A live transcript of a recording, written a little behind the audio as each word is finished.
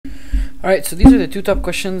Alright, so these are the two top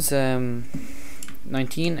questions,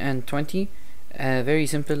 19 and 20. Very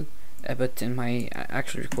simple, but in my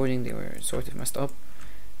actual recording they were sort of messed up.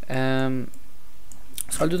 So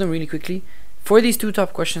I'll do them really quickly. For these two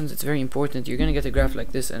top questions, it's very important. You're going to get a graph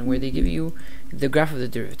like this, and where they give you the graph of the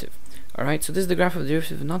derivative. Alright, so this is the graph of the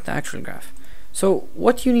derivative, not the actual graph. So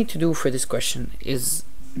what you need to do for this question is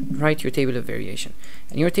write your table of variation.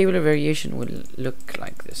 And your table of variation will look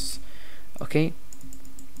like this. Okay?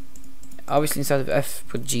 Obviously instead of f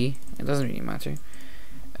put g, it doesn't really matter.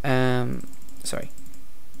 Sorry,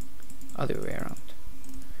 other way around.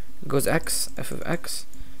 It goes x, f of x,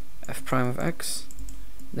 f prime of x,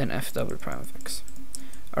 then f double prime of x.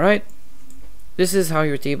 Alright, this is how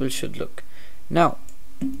your table should look. Now,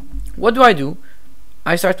 what do?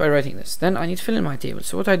 I start by writing this, then I need to fill in my table.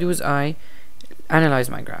 So what I do is I analyze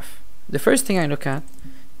my graph. The first thing I look at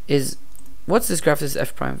is, what's this graph? This is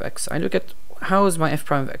f prime of x. I look at how is my f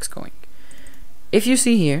prime of x going. If you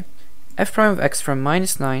see here, f prime of x from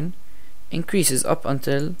 -9 increases up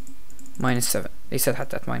until -7. They said had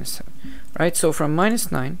that -7, right? So from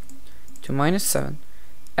 -9 to -7,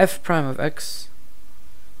 f prime of x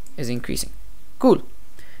is increasing. Cool.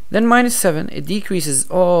 Then -7, it decreases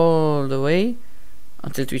all the way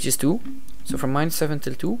until it reaches 2. So from -7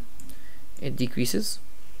 till 2, it decreases.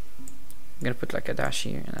 I'm gonna put like a dash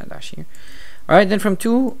here and a dash here. Alright, then from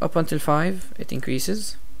 2 up until 5, it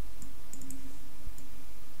increases.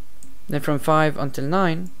 Then from 5 until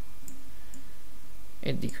 9,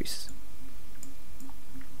 it decreases.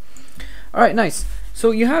 Alright, nice.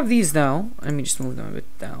 So you have these now. Let me just move them a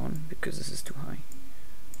bit down because this is too high.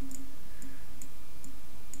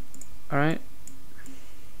 Alright.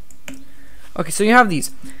 Okay, so you have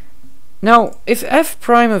these. Now, if f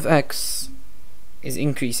prime of x is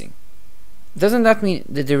increasing, doesn't that mean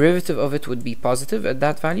the derivative of it would be positive at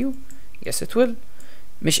that value? Yes, it will.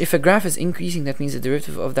 If a graph is increasing, that means the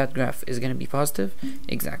derivative of that graph is going to be positive.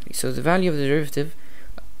 Exactly. So the value of the derivative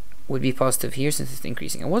would be positive here since it's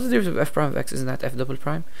increasing. And what's the derivative of f prime of x? Isn't that f double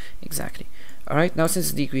prime? Exactly. Alright, now since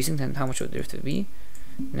it's decreasing, then how much would the derivative be?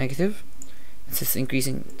 Negative. And since it's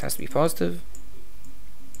increasing, it has to be positive.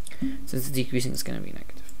 Since it's decreasing, it's going to be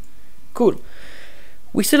negative. Cool.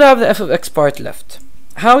 We still have the f of x part left.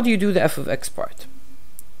 How do you do the f of x part?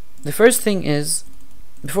 The first thing is,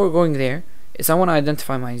 before going there, is I want to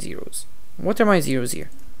identify my zeros. What are my zeros here?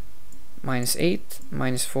 -8,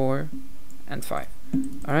 -4, and 5.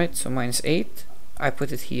 Alright, so -8, I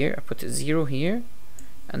put it here, I put a 0 here,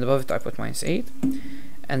 and above it I put -8.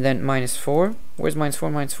 And then -4, where's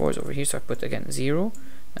 -4? -4 is over here, so I put again 0,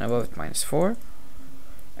 and above it -4.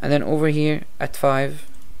 And then over here at 5,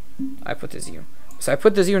 I put a 0. So I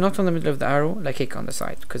put the 0 not on the middle of the arrow, like hick on the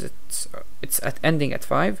side, because it's at ending at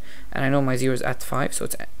 5, and I know my 0 is at 5, so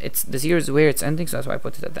it's the 0 is where it's ending, so that's why I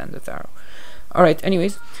put it at the end of the arrow. Alright,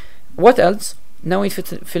 anyways, what else? Now we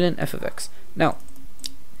fill in f of x. Now,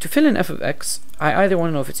 to fill in f of x, I either want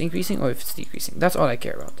to know if it's increasing or if it's decreasing. That's all I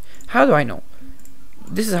care about. How do I know?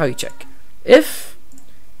 This is how you check. If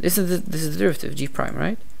this is the derivative, g prime,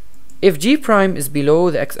 right? If g prime is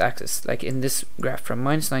below the x-axis, like in this graph from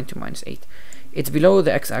 -9 to -8, it's below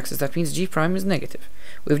the x-axis, that means g prime is negative.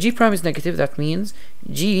 If g prime is negative, that means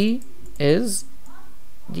g is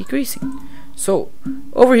decreasing. So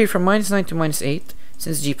over here from -9 to -8,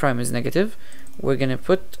 since g prime is negative, we're gonna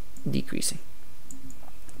put decreasing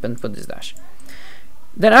and put this dash.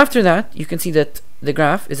 Then after that, you can see that the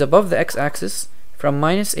graph is above the x-axis from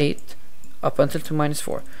 -8 up until to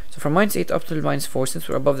 -4. So from -8 up till -4, since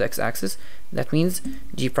we're above the x-axis, that means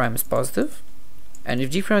g prime is positive. And if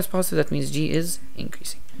g prime is positive, that means g is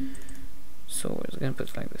increasing. So we're going to put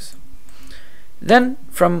it like this. Then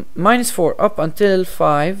from -4 up until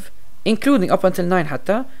 5, including up until 9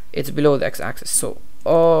 hatta, it's below the x-axis. So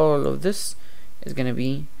all of this is going to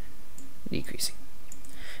be decreasing.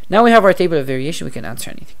 Now we have our table of variation. We can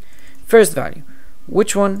answer anything. First value.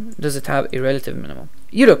 Which one does it have a relative minimum?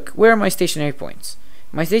 You look, where are my stationary points?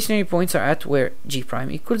 My stationary points are at where g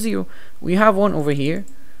prime equals 0. We have one over here,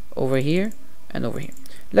 and over here.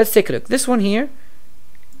 Let's take a look. This one here,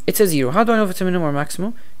 it's a 0. How do I know if it's a minimum or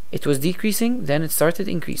maximum? It was decreasing, then it started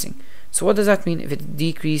increasing. So what does that mean? If it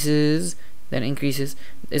decreases, then increases,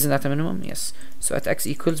 isn't that a minimum? Yes. So at x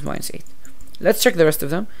equals -8. Let's check the rest of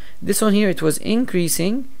them. This one here, it was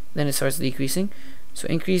increasing, then it starts decreasing. So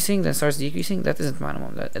increasing, then starts decreasing. That isn't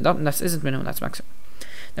minimum. That isn't minimum, that's maximum.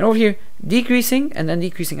 Then over here, decreasing, and then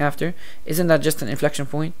decreasing after. Isn't that just an inflection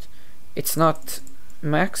point? It's not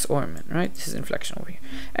max or min, right? This is inflection over here.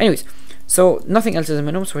 Anyways, so nothing else is a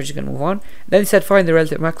minimum, so we're just gonna move on. Then it said find the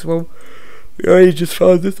relative maximum. We already just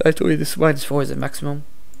found it. I told you this -4 is the maximum.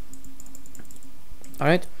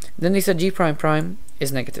 Alright, Then they said G prime prime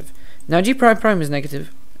is negative. Now G prime prime is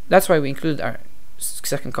negative. That's why we included our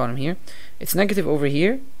second column here. It's negative over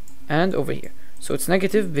here and over here. So it's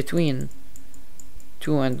negative between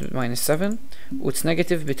 2 and -7. It's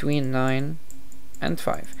negative between 9 and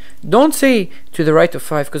 5. Don't say to the right of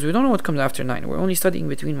 5 because we don't know what comes after 9. We're only studying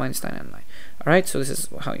between -9 and 9. Alright, so this is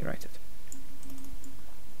how you write it.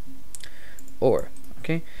 Or,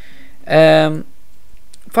 okay.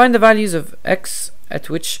 Find the values of x at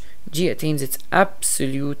which g attains its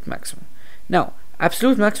absolute maximum. Now,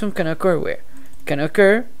 absolute maximum can occur where? Can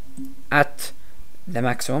occur at the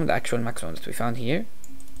maximum, the actual maximum that we found here,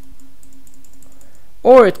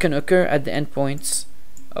 or it can occur at the endpoints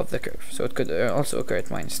of the curve. So it could also occur at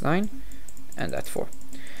 -9 and at 4.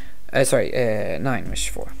 9 مش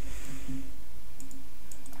 4.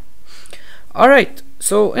 Alright,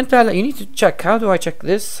 so you need to check. How do I check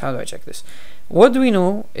this? How do I check this? What do we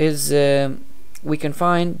know is we can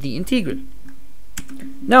find the integral.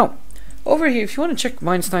 Now, over here, if you want to check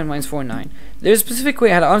 -9, -4, 9, there's a specific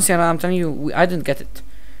way. Honestly, I'm telling you, I didn't get it.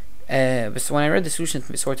 But when I read the solution,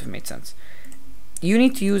 it sort of made sense. You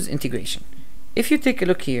need to use integration. If you take a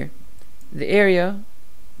look here, the area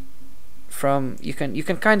from you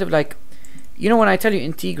can kind of like, you know, when I tell you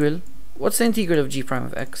integral, what's the integral of g prime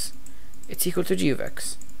of x? It's equal to g of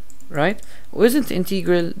x, right? Well, isn't the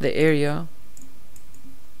integral the area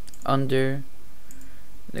under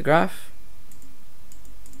the graph?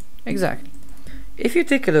 Exactly. If you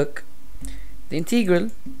take a look, the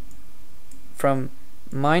integral from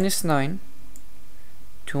 -9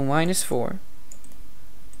 to -4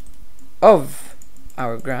 of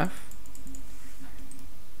our graph,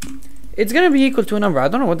 it's going to be equal to a number. I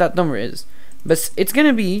don't know what that number is, but it's going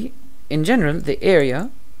to be, in general, the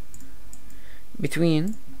area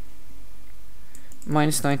between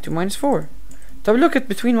 -9 to -4. So look at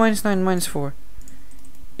between -9 and -4.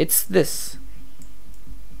 It's this,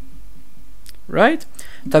 right?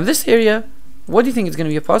 So this area, what do you think is going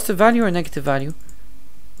to be, a positive value or a negative value?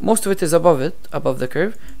 Most of it is above the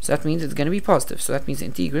curve, so that means it's going to be positive. So that means the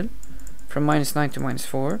integral from -9 to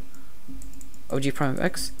 -4 of g prime of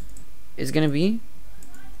x is going to be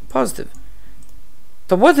positive.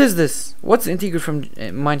 So what is this? What's the integral from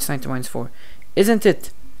 -9 to -4? Isn't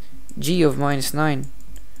it g of -9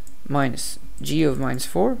 minus g of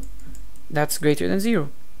 -4? That's greater than 0.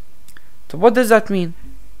 So what does that mean?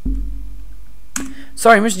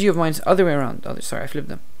 Sorry, miss g of minus, other way around. Sorry, I flipped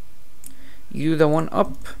them. You do the one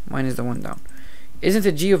up minus the one down. Isn't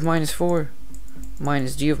it g of -4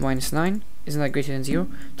 minus g of -9? Isn't that greater than 0?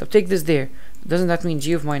 So take this there. Doesn't that mean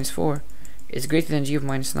g of -4 is greater than g of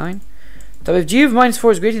 -9? So if g of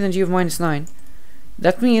 -4 is greater than g of -9,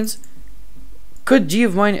 that means could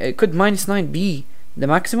 -9 be the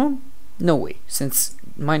maximum? No way. Since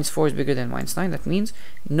 -4 is bigger than -9, that means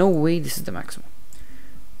no way this is the maximum.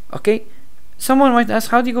 Okay? Someone might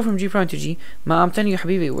ask, how do you go from g prime to g? Ma, I'm telling you,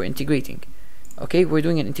 habibi, we're integrating. Okay? We're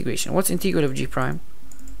doing an integration. What's integral of g prime?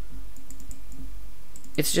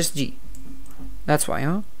 It's just g. That's why,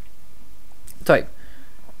 huh? Type.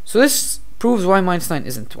 So this proves why -9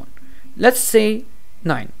 isn't 1. Let's say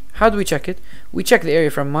 9. How do we check it? We check the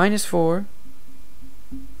area from -4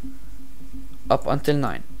 up until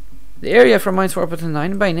 9. The area from -4 up until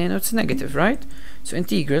 9, by now it's negative, right? So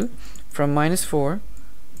integral from -4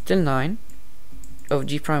 till 9 of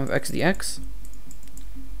g prime of x dx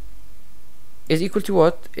is equal to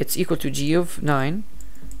what? It's equal to g of 9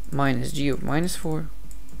 minus g of -4.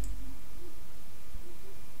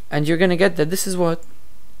 And you're gonna get that this is what?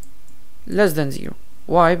 Less than 0.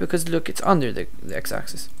 Why? Because look, it's under the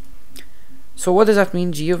x-axis. So what does that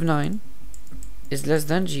mean? G of 9 is less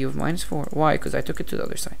than g of -4. Why? Because I took it to the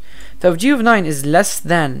other side. So if g of 9 is less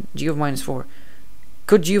than g of -4,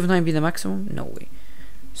 could g of 9 be the maximum? No way.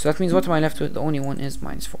 So that means what am I left with? The only one is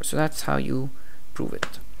 -4. So that's how you prove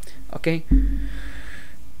it. Okay?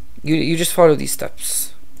 You just follow these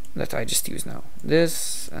steps that I just used now.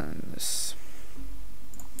 This and this.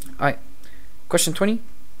 Alright. Question 20.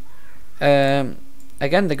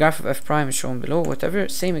 Again, the graph of f prime is shown below, whatever,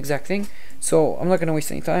 same exact thing. So I'm not going to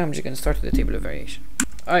waste any time. I'm just going to start with the table of variation.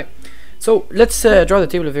 Alright, so let's draw the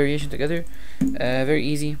table of variation together. Very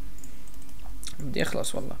easy.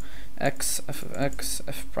 X, f of x,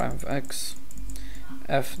 f prime of x,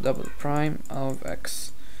 f double prime of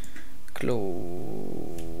x. Close.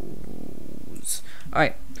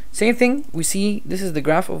 Alright, same thing. We see this is the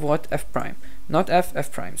graph of what? F prime. Not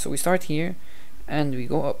f prime. So we start here and we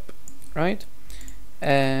go up, right?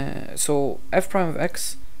 So f prime of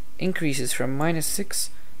x increases from -6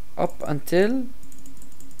 up until,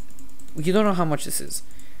 you don't know how much this is.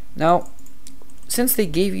 Now, since they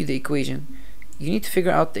gave you the equation, you need to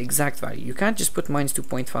figure out the exact value. You can't just put minus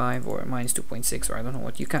 2.5 or minus 2.6 or I don't know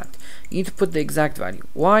what. You can't. You need to put the exact value.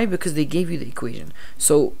 Why? Because they gave you the equation.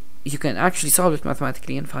 So you can actually solve it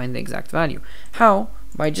mathematically and find the exact value. How?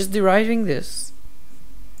 By just deriving this.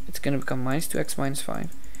 It's going to become minus 2x minus 5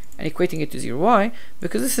 and equating it to 0. Why?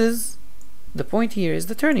 Because this is the point here is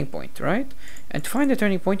the turning point, right? And to find the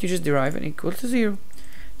turning point, you just derive and equal to 0.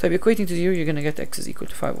 Type equating to 0, you're going to get x is equal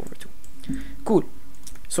to 5 over 2. Cool.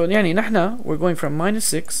 So يعني نحن we're going from minus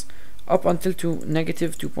 6 up until to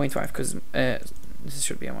negative 2.5 because this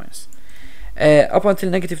should be a minus. Up until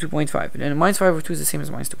negative 2.5, and minus 5 over 2 is the same as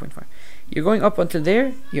minus 2.5. You're going up until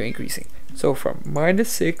there, you're increasing. So from minus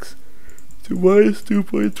 6 to minus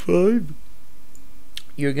 2.5,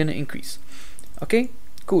 you're gonna increase. Okay,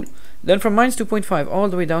 cool. Then from minus 2.5 all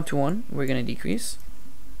the way down to 1, we're gonna decrease.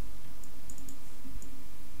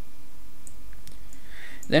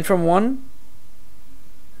 Then from 1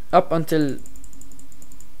 up until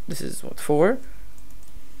this is what, 4,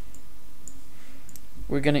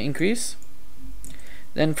 we're gonna increase.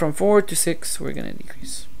 Then from 4 to 6 we're gonna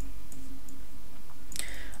decrease.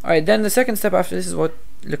 Alright, then the second step after this is what,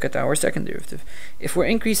 look at our second derivative. If we're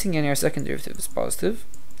increasing, then our second derivative is positive.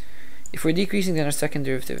 If we're decreasing, then our second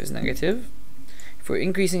derivative is negative. If we're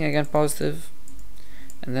increasing, again positive,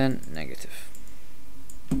 and then negative.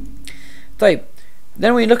 Type.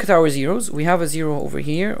 Then we look at our zeros. We have a 0 over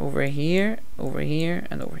here, over here, over here,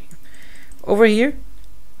 and over here. Over here,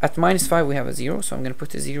 at minus 5 we have a 0, so I'm going to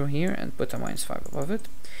put a 0 here and put a minus 5 above it.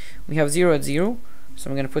 We have 0 at 0, so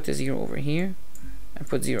I'm going to put a 0 over here and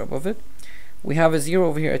put 0 above it. We have a 0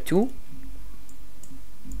 over here at 2,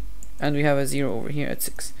 and we have a 0 over here at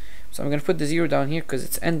 6. So I'm going to put the 0 down here because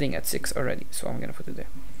it's ending at 6 already, so I'm going to put it there.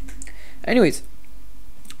 Anyways,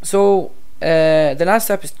 so the last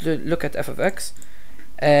step is to look at f of x.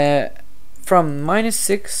 From minus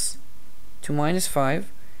 6 to minus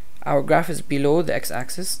 5, our graph is below the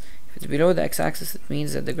x-axis. If it's below the x-axis, it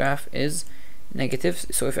means that the graph is negative.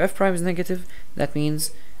 So if f prime is negative, that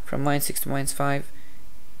means from minus 6 to minus 5,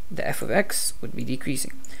 the f of x would be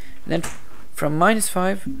decreasing. And then from minus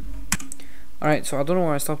 5, alright, so I don't know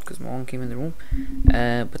where I stopped because my mom came in the room.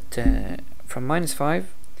 But from minus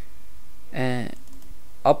 5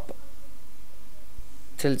 up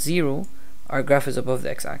till 0, our graph is above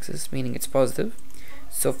the x-axis, meaning it's positive.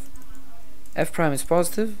 So if f prime is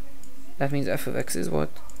positive, that means f of x is what?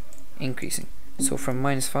 Increasing. So from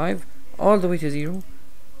minus 5 all the way to 0,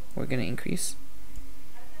 we're going to increase.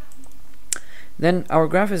 Then our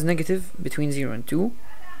graph is negative between 0 and 2.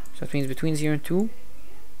 So that means between 0 and 2,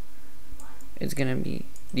 it's going to be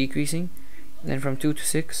decreasing. Then from 2 to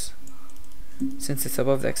 6, since it's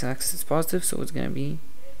above the x-axis, it's positive, so it's going to be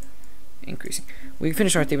increasing. We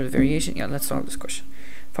finish our table of variation. Yeah, let's solve this question.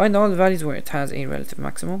 Find all the values where it has a relative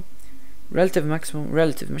maximum. Relative maximum,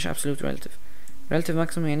 relative, مش absolute relative. Relative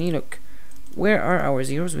maximum يعني look, where are our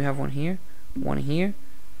zeros? We have one here, one here,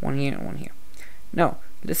 one here, and one here. Now,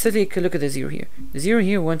 let's take a look at the 0 here. The 0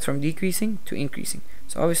 here went from decreasing to increasing.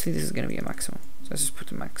 So obviously this is going to be a maximum. So let's just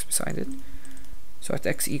put a max beside it. So at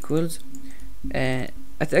x equals,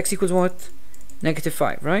 what? Negative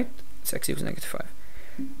 5, right? So x equals negative 5.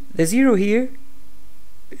 The 0 here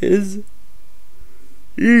is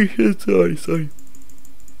sorry.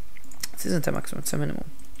 This isn't a maximum, it's a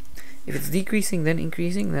minimum. If it's decreasing then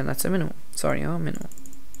increasing, then that's a minimum. Sorry, minimum.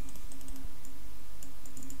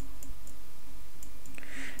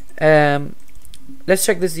 Let's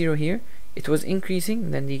check this 0 here. It was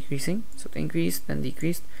increasing then decreasing, so it increased then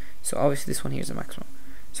decreased. So obviously this one here is a maximum.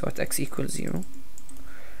 So at x equals 0.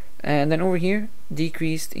 And then over here,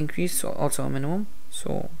 decreased, increased, so also a minimum.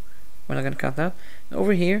 So we're not going to count that. And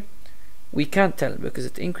over here, we can't tell because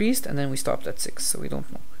it increased and then we stopped at 6, so we don't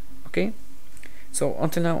know. Okay, so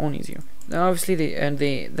until now only 0. Now obviously then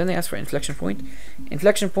they ask for inflection point.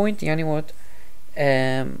 Inflection point, yani what?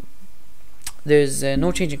 There's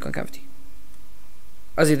no change in concavity.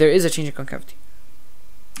 As there is a change in concavity.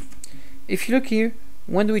 If you look here,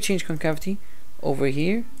 when do we change concavity? Over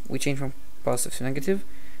here we change from positive to negative.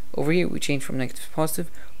 Over here we change from negative to positive.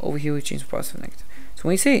 Over here we change from positive to negative. So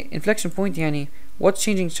when we say inflection point, yani what's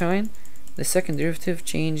changing sign? The second derivative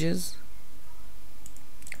changes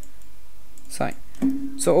sign.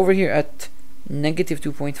 So over here at negative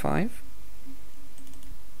 2.5,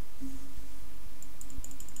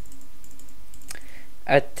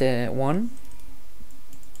 at 1,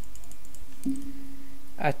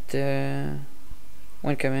 at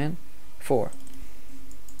 1 كمان 4.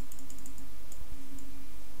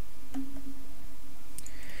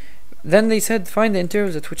 Then they said find the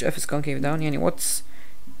intervals at which f is concave down. Yani what's,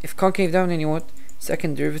 if concave down, yani what?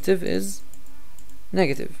 Second derivative is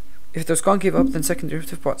negative. If it was concave up, then second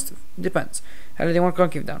derivative positive. Depends. How do they want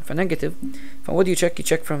concave down? For negative, from what do you check? You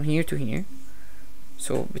check from here to here.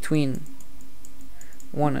 So between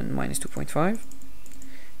 1 and minus 2.5.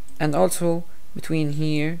 And also between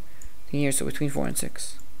here to here, so between 4 and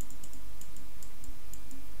 6.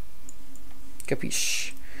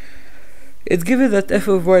 Capiche? It's given that f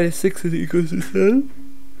of minus 6 is equal to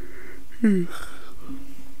 10.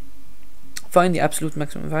 Find the absolute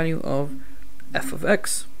maximum value of f of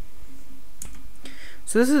x.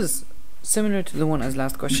 So this is similar to the one as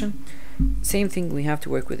last question. Same thing, we have to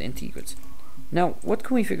work with integrals. Now, what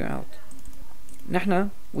can we figure out?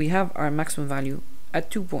 Nahna, we have our maximum value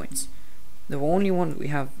at 2 points. The only one we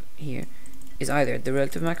have here is either the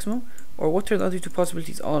relative maximum, or what are the other two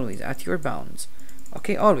possibilities? Always at your bounds.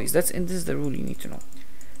 Okay, always. This is the rule you need to know.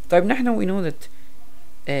 طيب, نحن we know that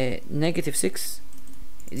negative 6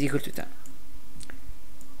 is equal to 10.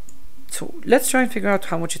 So let's try and figure out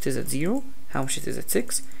how much it is at 0, how much it is at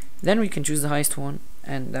 6. Then we can choose the highest one,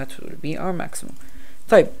 and that will be our maximum.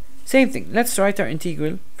 طيب, same thing. Let's write our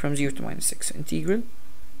integral from 0 to minus 6. So integral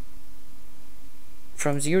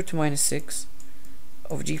from 0 to minus 6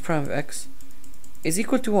 of g prime of x is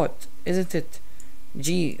equal to what? Isn't it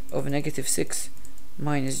g of negative 6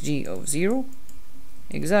 minus g of 0?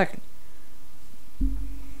 Exactly.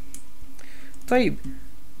 طيب,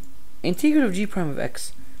 integral of g prime of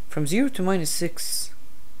x from 0 to minus 6,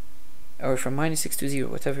 or from minus 6 to 0,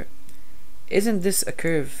 whatever, isn't this a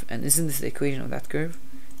curve, and isn't this the equation of that curve?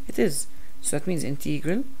 It is. So that means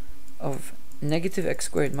integral of negative x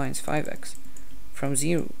squared minus 5x from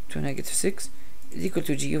 0 to negative 6 is equal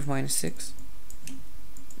to g of minus 6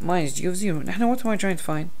 minus g of 0. Now what am I trying to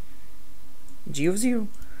find? G of 0.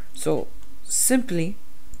 So simply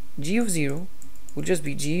g of 0 will just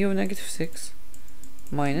be g of negative 6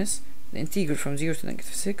 minus the integral from 0 to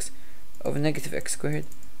negative 6 of negative x squared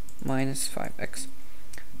minus 5x.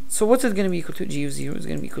 So what's it going to be equal to? G of 0 is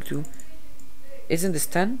going to be equal to, isn't this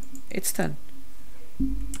 10? It's 10.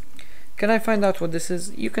 Can I find out what this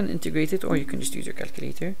is? You can integrate it, or you can just use your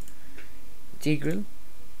calculator. Integral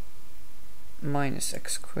minus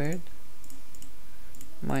x squared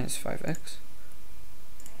minus 5x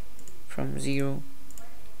from 0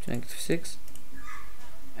 to negative 6,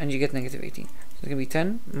 and you get negative 18. So it's going to be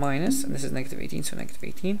 10 minus, and this is negative 18, so negative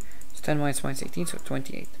 18. So 10 minus minus 18, so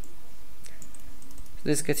 28. So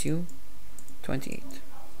this gets you 28.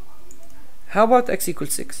 How about x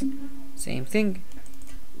equals 6? Same thing.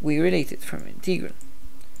 We relate it from integral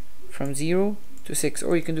from 0 to 6,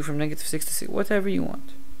 or you can do from negative 6 to 6, whatever you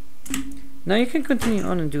want. Now you can continue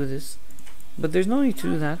on and do this, but there's no need to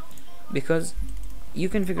do that, because you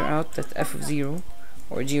can figure out that f of 0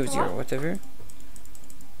 or g of 0 or whatever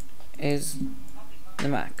is the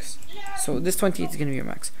max. So this 28 is going to be your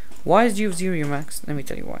max. Why is g of 0 your max? Let me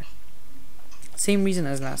tell you why. Same reason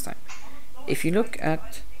as last time. If you look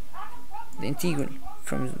at the integral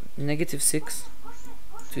from negative 6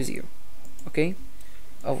 to 0, okay,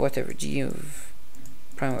 of whatever, g of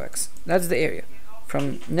prime of x, that's the area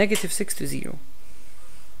from negative 6 to 0.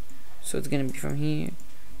 So it's going to be from here,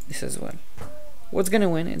 this as well. What's going to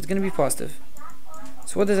win? It's going to be positive.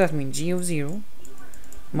 So what does that mean? G of 0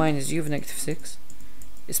 minus g of negative 6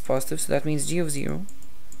 is positive, so that means g of 0,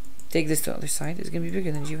 take this to the other side, is going to be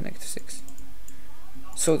bigger than g of negative 6.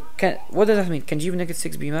 So what does that mean? Can g of negative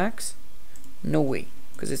 6 be max? No way,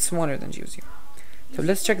 because it's smaller than g of 0. So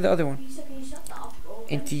let's check the other one.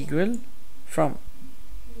 Integral from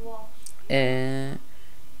 0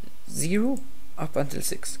 up until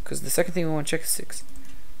 6, because the second thing we want to check is 6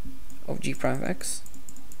 of g prime of x.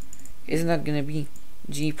 Isn't that going to be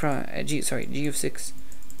g of 6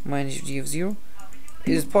 minus g of 0?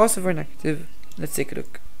 Is it positive or negative? Let's take a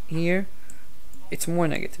look. Here it's more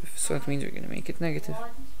negative, so that means we're going to make it negative.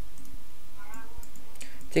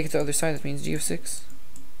 Take it to the other side, that means g of 6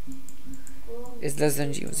 is less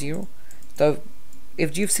than g of 0. So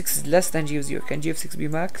if g of 6 is less than g of 0, can g of 6 be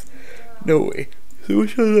max? No way. So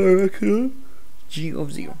which is our maximum? G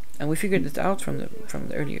of 0. And we figured it out from the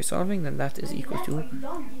earlier solving, then that is equal to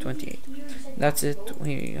 28. That's it.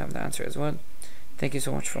 Here you have the answer as well. Thank you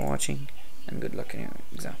so much for watching, and good luck in your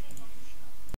exam.